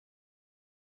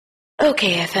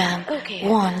okayfm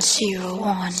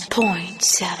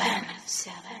 101.7.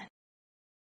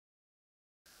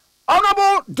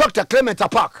 Honorable Dr. Clement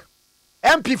Apaak,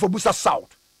 MP for Busa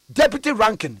South, Deputy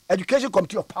Ranking, Education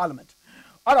Committee of Parliament.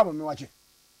 Honorable Miwaji.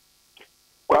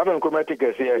 Kwame Nkrumah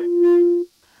kese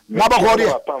Nabakori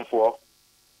pamfo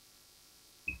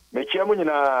mechiamu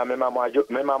nyina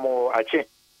memamo ache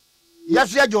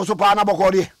yes ya jo so pa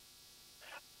Nabakori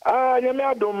nyame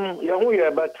adom ya hu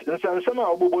ye but nsansam a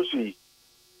obobosu yi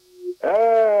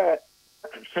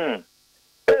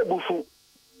ebufu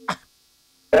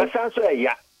esanso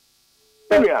eya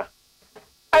enya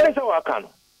ale sa waka no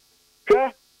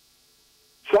hwe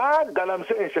sa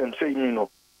galamsey nsɛmsɛ yi no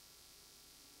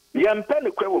yɛmpɛ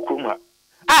ne kwa wɔ kurom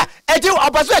ha eti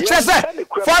obaso chese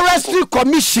Forestry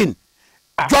Commission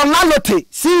John Lalote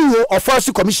CEO of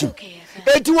Forestry Commission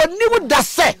eti woni mu da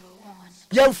se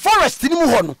ye forest ni mu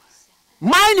ho no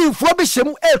mining fo be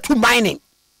hyem etu mining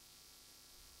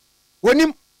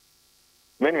woni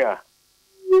menia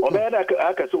obeda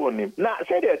akaso wonim na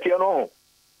say de tie no ho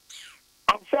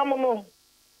afam no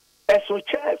eso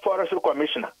chair Forestry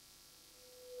Commissioner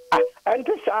and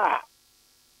this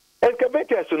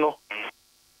excavators no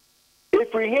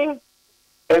if we him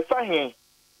a fahin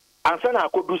and send a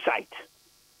do site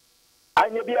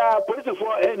anya bia police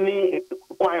for any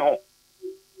kwan ho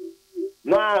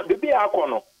na bibi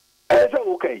akono say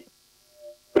okay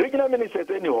regional ministers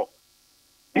any ho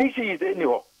DC is any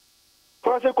ho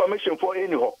Forestry Commission for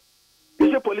any ho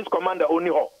this police commander only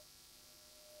ho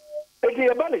it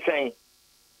is about the saying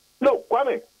no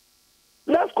Kwame,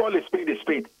 let's call a spade a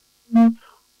spade.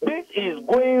 This is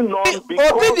going on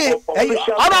because of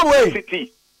official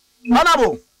city.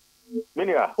 Honorable,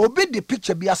 Minia. Obi the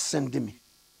picture be send me.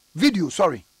 Video,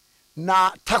 sorry.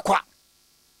 Na takwa.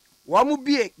 Wamu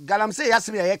bie Galamsey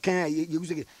yaseme ya kan ye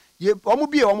wamu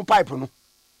bie wamu pipe no.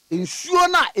 Nsuo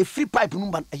na a free pipe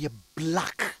no ban e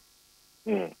black.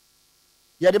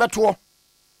 Ya de beto.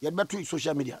 Ya de beto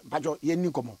social media. Pajo ye ni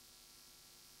komo.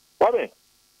 Wabe.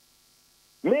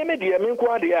 Me de me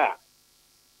nko ade a.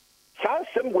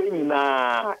 Sansem we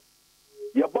nyina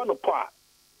ya bono pa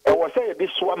e was say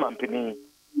this swam pini.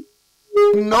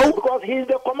 No, because he is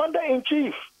the commander in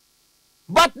chief.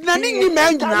 But nani ni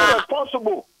man nyina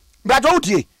responsible. But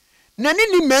otie nani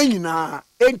ni man nyina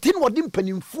entin wodi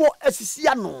mpanimfo asisi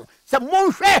ano se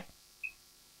monhwe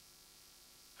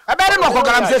abere no ko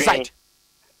Galamsey site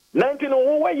 19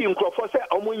 wo wayi nkrofo se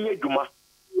omunye dwuma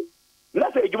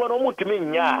na se dwuma no mutimi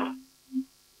nya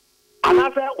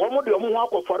anase omo de omo ho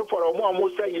akofore for omo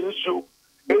say yensu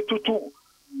etutu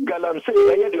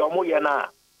Galamsey ye de omo ye na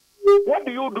what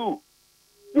do?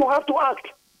 You have to act.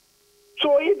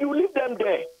 So if you leave them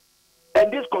there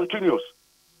and this continues,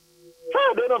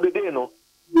 at the end of the day,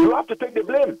 you have to take the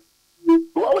blame.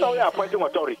 You are only appointing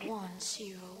authority.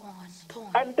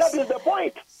 And that is the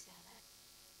point.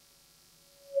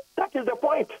 That is the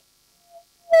point.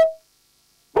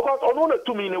 Because on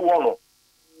to me in one,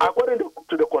 according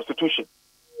to the Constitution,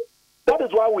 that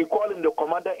is why we call him the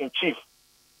Commander-in-Chief.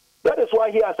 That is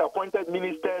why he has appointed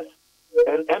ministers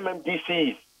and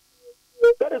MMDCs.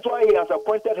 That is why he has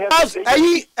appointed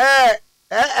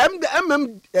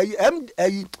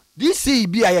DC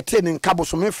be a attending Cabo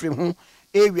Somefrim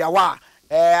area wa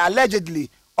allegedly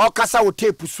or Casa will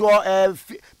tape so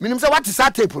minimum what is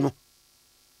that tape no?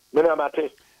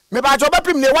 Minamate. Maybe I job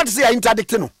him what is the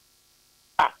interdict no?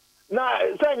 Na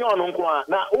say no nkwa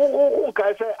na who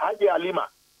can say Haji Alima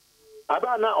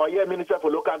Abana or ye minister for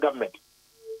local government.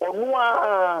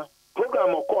 Onwa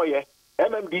program okoye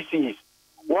MMDCs.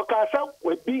 Wakasa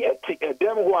we be a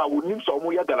them who are with him so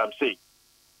muya Galamsey.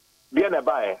 Bien a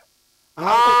buyer.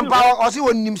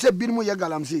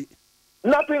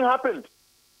 Nothing happened.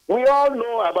 We all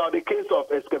know about the case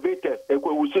of excavators. We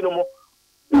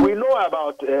know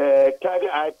about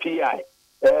Tiger IPI,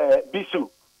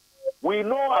 Bisu. We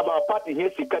know about Party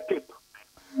Hesika Tip.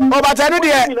 Oh, but I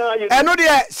know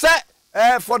there, sir,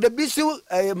 for the Bisu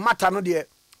matter, no dear.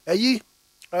 He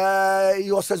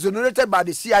was exonerated by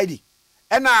the CID.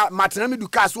 And now, Martinami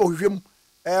Dukas or him,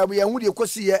 we are with your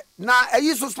cosi. Now, a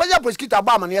use of special prosecutor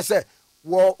Barman, yes, sir,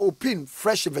 will open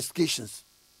fresh investigations.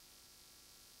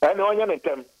 I know your name.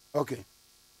 Okay.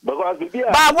 Because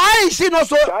but why is she not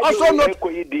so also not?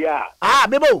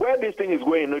 Where this thing is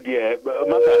going, no dear, it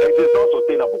is not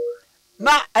sustainable.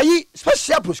 Now, a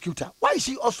special prosecutor, why is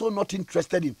she also not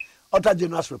interested in Auditor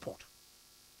General's report?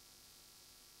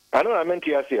 I know I meant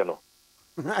to ask you, no.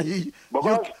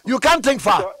 You can't think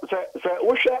far. Sir,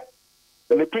 Usha,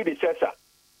 the predecessor,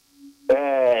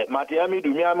 Matiami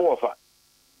Dumiamu offer,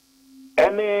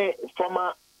 any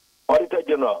former Auditor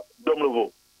General,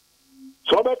 Domlovo.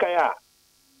 So, Bekaya,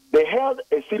 they held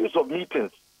a series of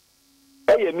meetings,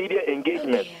 a media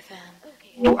engagement,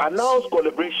 to announce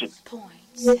collaboration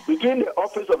between the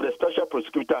Office of the Special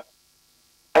Prosecutor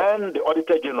and the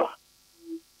Auditor General.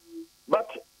 But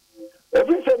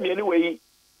every time anyway,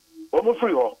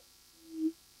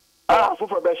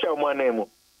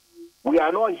 we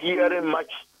are not hearing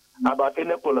much about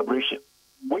any collaboration,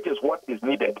 which is what is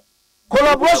needed.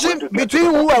 Collaboration between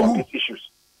who and who? Issues.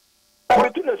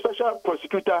 Between the Special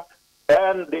Prosecutor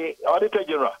and the Auditor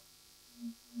General.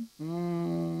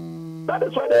 That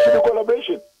is why there should be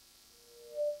collaboration.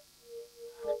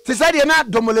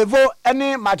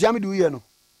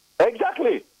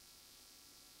 Exactly.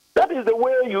 That is the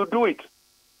way you do it.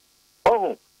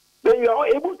 Oh, then you are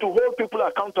able to hold people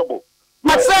accountable.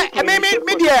 But say, I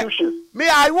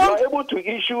want you are able to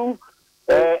issue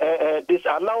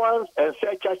disallowance and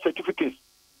surcharge certificates.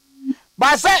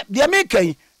 But say,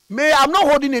 I'm not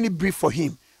holding any brief for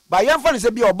him. But young fan is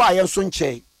a be or buy and son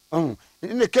che. In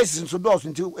the cases in Sudan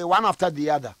until one after the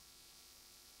other.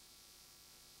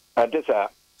 And this sir.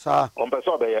 On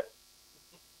Pasobe.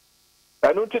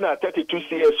 I don't think 32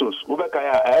 CSOs.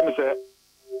 Ubakaya, I am say,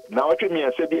 now what you mean,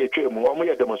 I said,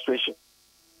 a demonstration.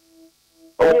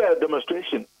 Only a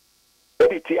demonstration.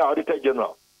 ADT Auditor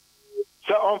General.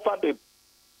 So, on for the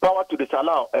power to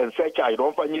disallow and say, I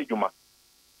don't find you,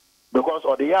 because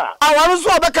of the year. I was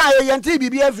so back and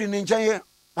TBB every ninja.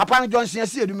 Upon Johnson, I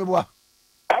see you.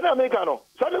 And I make no.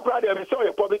 Some crowd, I saw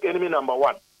your public enemy number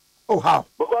one. Oh, how?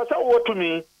 Because I want to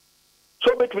me,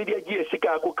 so much media gear,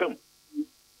 Sika could come.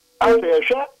 I say,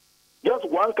 just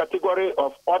one category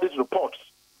of audit reports.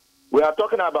 We are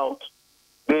talking about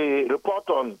the report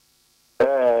on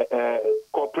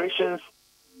corporations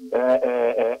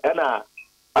and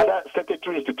other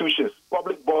statutory institutions,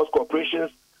 public boards,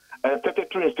 corporations, and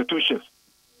statutory institutions.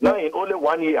 Now, in only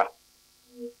 1 year,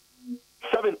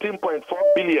 17.4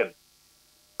 billion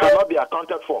cannot be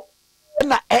accounted for.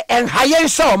 And higher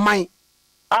so mine.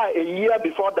 A year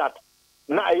before that,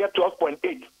 now a year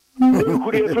 12.8.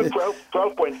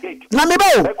 12.8.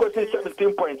 Namibo.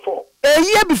 17.4. A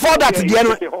year before that,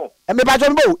 Diano. And me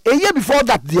Bajonbo. A year before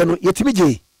that, Diano.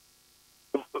 Yetimi.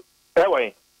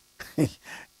 Anyway.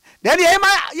 Then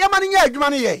Yamani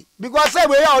money, because I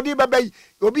will all the baby,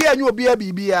 you'll be a new beer,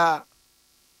 BBR.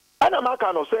 And a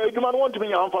Macano say, you might want to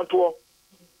be on tour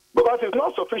because it's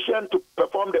not sufficient to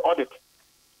perform the audit.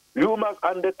 You must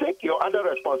undertake your other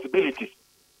responsibilities.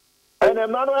 And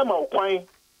Emmanuel Mauquine,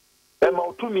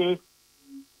 to me,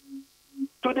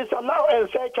 to disallow and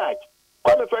surcharge.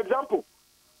 For example,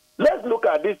 let's look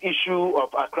at this issue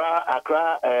of Accra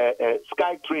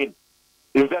Sky Train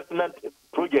investment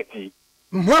project.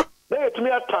 Now, to me,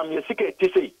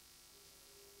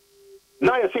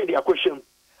 now you say the question.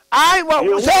 I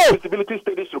will say feasibility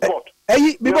studies report.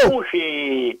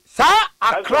 Sir,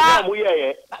 Accra.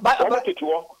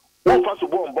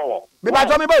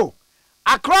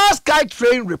 Across Sky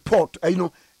Train report, you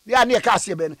know, they are near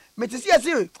Cassia Ben. Metis, you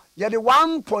had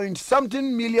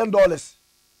 $1.something million.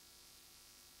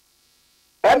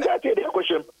 And that's the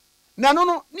question.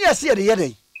 No, near see the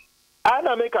year. And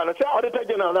I make an auditor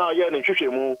general now, yeah, and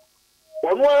Shishimu.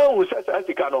 One who says,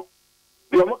 Asicano,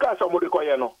 the Omoka somebody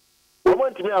Koyano. We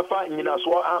want to me a fine in a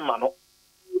swore armano.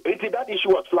 That issue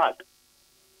was flagged.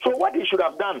 So what he should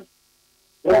have done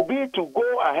will be to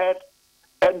go ahead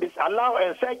and disallow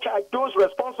and surcharge those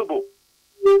responsible.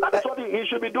 That's what he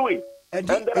should be doing. And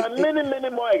there are many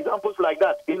more examples like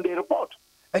that in the report.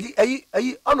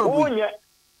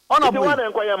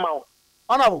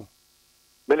 Honorable.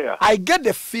 I get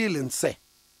the feeling, say,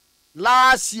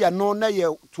 last year, no,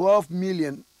 12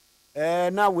 million.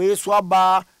 Now we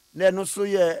swab. No so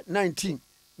ye 19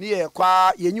 near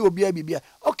kwa ye nyu obi abibia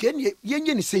okay ye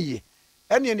nyi say ye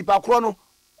ene nipa kro no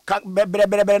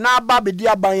bebre na ba bedi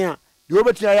aban a de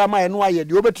obetia ya ma eno aye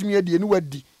de obetumi adi enu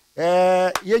wadi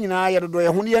ye nyina ye dodo ye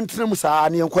ho ye ntenam saa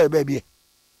ne enko e ba bia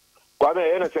kwa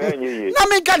me ene say enye ye na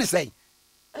me kan say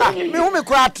me hu me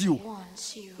kra ati o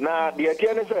na de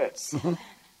atia ne say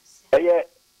eye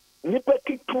nipa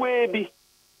kitwe bi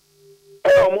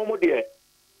omomo de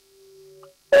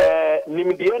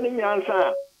nimdiye ni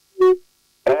nyansa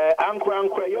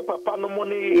ankra ye papa no mo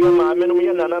ni ye maame no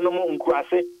ye nana no mo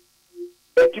nkurase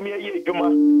etimi ye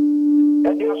adwuma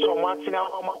edi asoma tina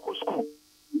amako school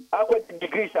akwati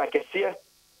degrees akese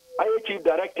aye chief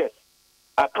directors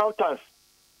accountants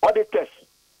auditors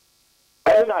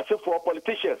and as for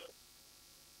politicians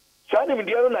sa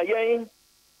nimdiye na yen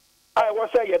I was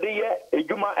say ye de ye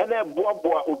adwuma ene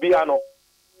boaboa obi ano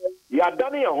ya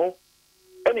dane ye ho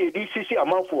ene DCC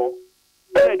amanfo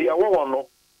ene dia wo no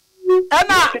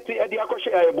ena city e dia ko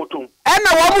hye aye botum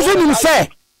ena wo muso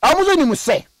nim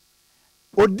se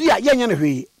Odia yenya ne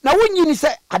hwe. Na wonyi ni se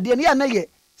ade ne ya na ye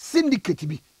syndicate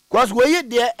bi. Because we ye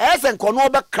de esen kono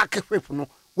be crack whip no.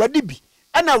 Wadi bi.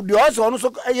 Ana de also no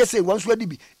so ye say won so wadi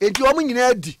bi. Enti o nyina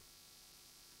adi.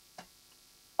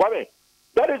 Kwame,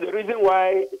 that is the reason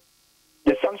why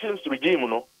the sanctions regime,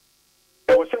 no,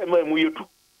 I was saying,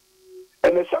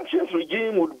 and the sanctions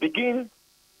regime would begin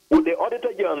with the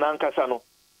Auditor General Nankasano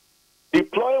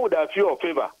deploying with a few of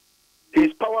favor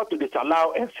his power to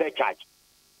disallow and surcharge.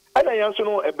 And I also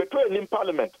know a better in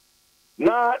Parliament.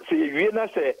 Now, say, you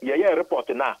say, yeah, report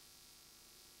now.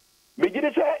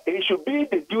 Begin say it should be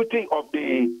the duty of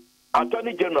the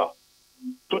Attorney General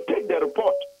to take the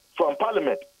report from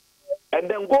Parliament and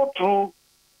then go through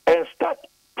and start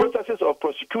processes of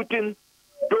prosecuting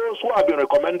those who have been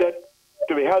recommended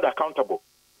to be held accountable.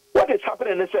 What is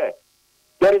happening is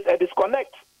there is a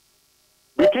disconnect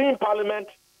between Parliament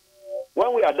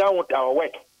when we are done with our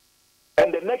work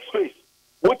and the next phase,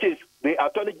 which is the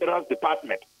Attorney General's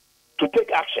department to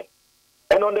take action.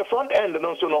 And on the front end, and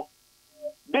also know,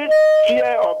 this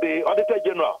fear of the Auditor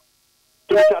General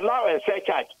to disallow and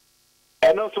surcharge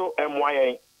and also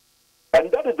MYA.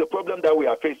 And that is the problem that we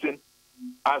are facing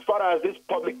as far as this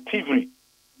public thievery,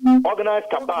 organized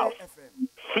cabals,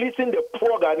 fleecing the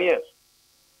poor Ghanaians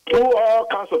through all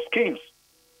kinds of schemes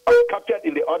captured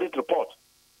in the audit report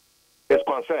is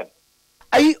concerned.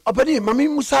 Ayi openi mami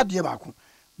Musa die baako.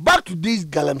 Back to this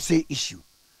Galamsey issue.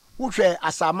 Wohwe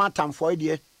asama tamfo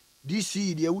de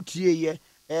DC de wutie ye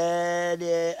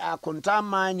the akonta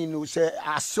mining no say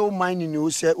aso mining no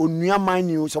say onua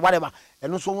mining no say whatever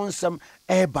eno so wonsem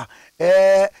eba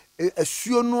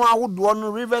asuo no awodo no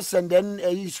rivers and then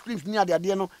scripts ni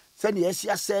ade no say na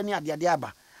asia say ni ade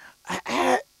aba.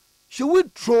 Should we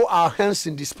throw our hands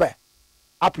in despair,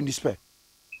 up in despair?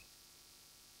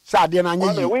 Well,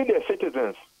 we the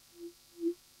citizens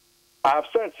have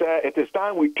said, sir, it is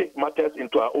time we take matters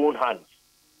into our own hands.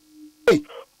 Hey,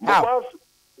 because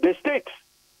the state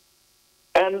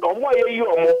and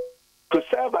to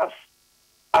serve us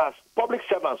as public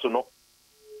servants,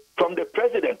 from the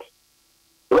president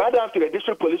right down to the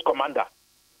district police commander,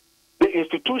 the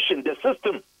institution, the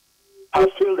system has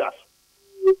failed us.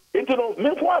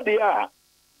 Meanwhile,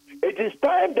 it is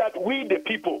time that we, the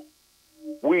people,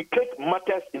 we take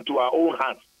matters into our own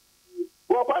hands.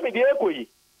 Well,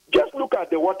 just look at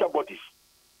the water bodies.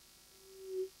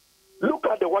 Look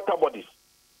at the water bodies.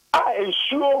 I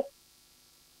ensure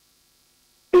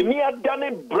near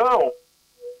Danny Brown,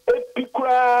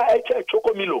 Epikura,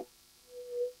 Chokomilo.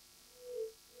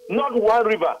 Not one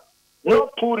river,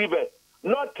 not two rivers,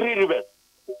 not three rivers.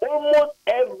 Almost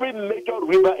every major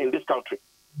river in this country.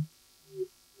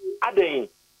 Adein.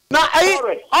 Now,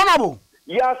 honorable.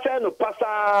 Yeah, saying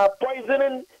pasa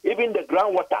poisoning even the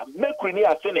groundwater. Mercury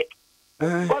arsenic.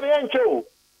 Now,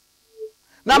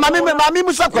 Mammy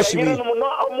Musa question. The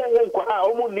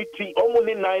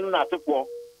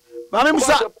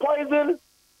poison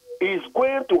is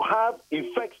going to have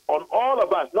effects on all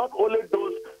of us, not only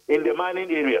those in the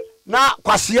mining areas. Now,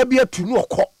 Kwasia be to no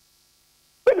court.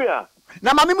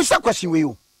 Now, Mammy Musa question with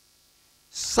you.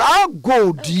 Sa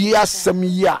go dear some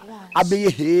year. Abe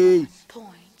hey.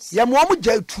 Yamuamu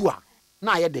Jaitua.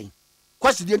 Na yeding.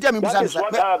 Question the That is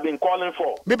what I have been calling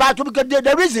for. Me back to because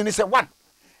the reason is a one.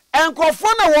 And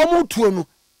Kofona womu tuonu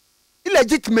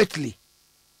illegitimately.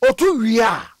 O two we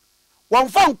are. One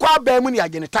phone kwa be money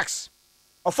again tax.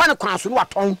 Or find a council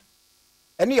what tongue.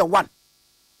 And year one.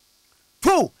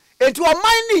 Two, into a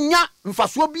mining ya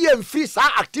mfaswo be and free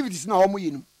activities na omu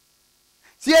yinu.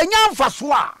 Si enya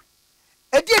mfaswa.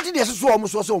 Edi de so omu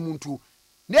so omuntu.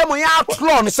 Nemo ya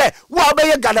outlaw say wo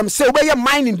obeye Galamsey obeye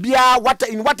mining bia what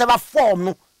in whatever form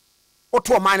no.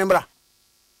 Oto mining bra.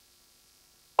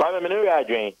 Kwame me we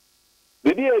adwen.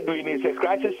 The day doing is a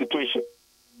crisis situation.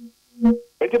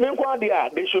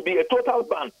 There should be a total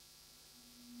ban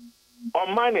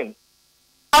on mining.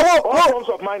 All forms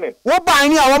of mining. What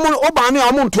buying to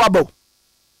abo?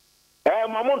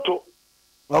 Mamuntu.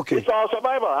 Okay. It's our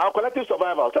survival, our collective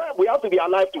survival. So we have to be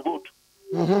alive to vote.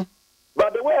 Mm-hmm.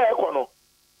 But the way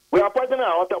we are poisoning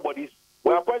our water bodies,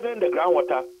 we are poisoning the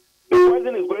groundwater. The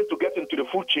poison is going to get into the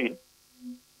food chain.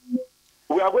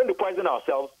 We are going to poison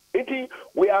ourselves.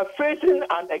 We are facing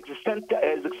an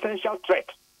existential threat.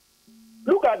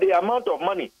 Look at the amount of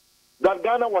money that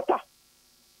Ghana Water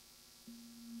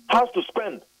has to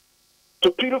spend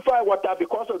to purify water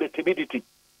because of the turbidity.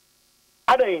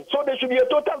 So there should be a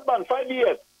total ban, 5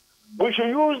 years. We should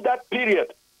use that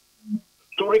period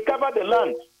to recover the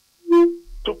land,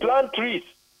 to plant trees,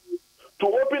 to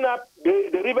open up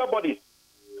the river bodies,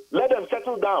 let them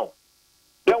settle down.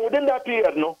 Then within that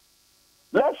period,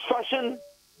 let's fashion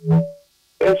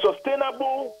a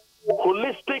sustainable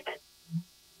holistic,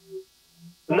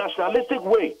 nationalistic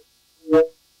way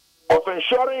of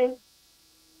ensuring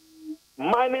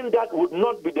mining that would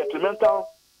not be detrimental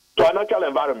to our natural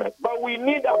environment. But we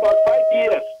need about 5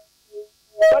 years.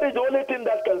 That is the only thing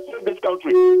that can save this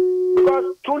country.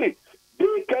 Because truly,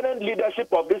 the current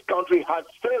leadership of this country has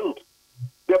failed.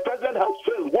 The president has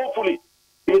failed woefully.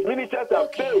 His ministers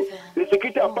have failed. The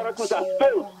security apparatus has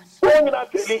failed.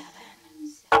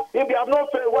 If they have not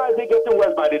failed, why is it getting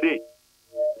worse by the day?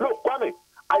 Look, Kwame,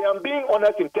 I am being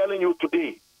honest in telling you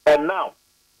today and now,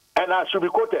 and I should be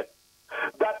quoted,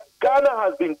 that Ghana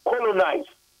has been colonized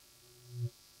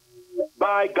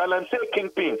by Galamsey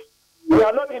kingpins. We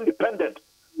are not independent.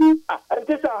 And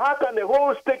this is how can the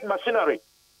whole state machinery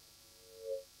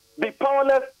be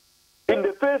powerless in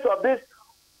the face of this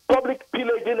public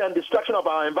pillaging and destruction of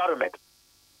our environment?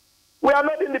 We are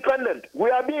not independent. We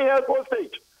are being held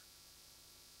hostage.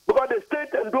 Because the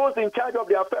state and those in charge of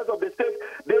the affairs of the state,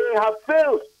 they have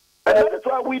failed. And that is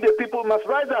why we, the people, must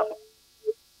rise up.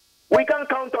 We can't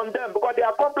count on them because they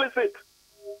are complicit.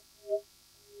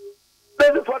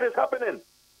 This is what is happening.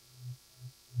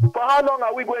 For how long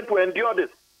are we going to endure this?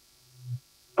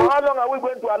 For how long are we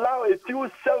going to allow a few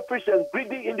selfish and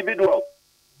greedy individuals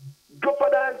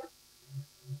jeopardize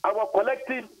our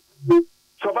collective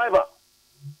survival?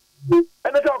 And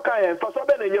it's okay. For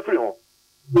somebody in your free home,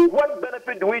 what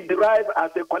benefit do we derive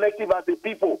as a collective, as a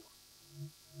people?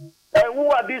 And who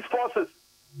are these forces?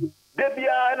 They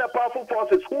are powerful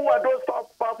forces. Who are those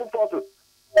powerful forces?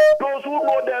 Those who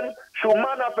know them should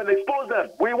man up and expose them.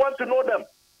 We want to know them.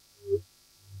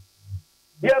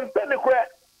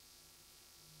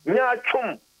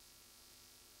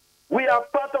 We are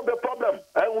part of the problem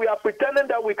and we are pretending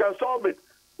that we can solve it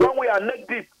when we are neck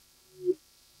deep.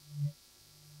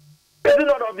 Is it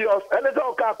not obvious? And it's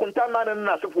okay.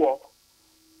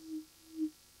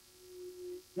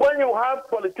 When you have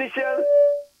politicians,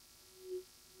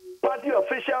 party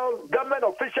officials, government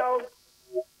officials,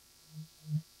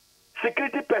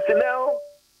 security personnel,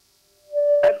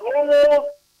 and almost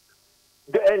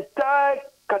the entire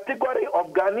category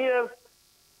of Ghanaians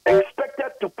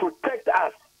expected to protect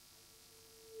us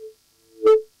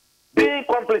being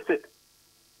complicit,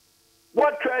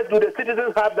 what choice do the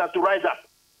citizens have than to rise up?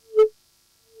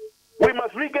 We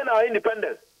must regain our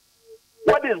independence.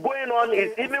 What is going on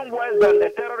is even worse than a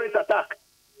terrorist attack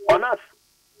on us.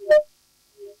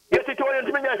 Yes, it's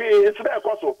very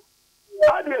costly.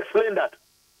 How do you explain that?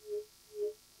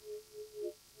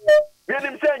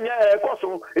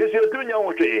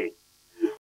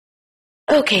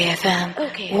 OKFM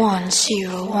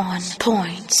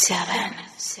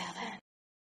 101.7.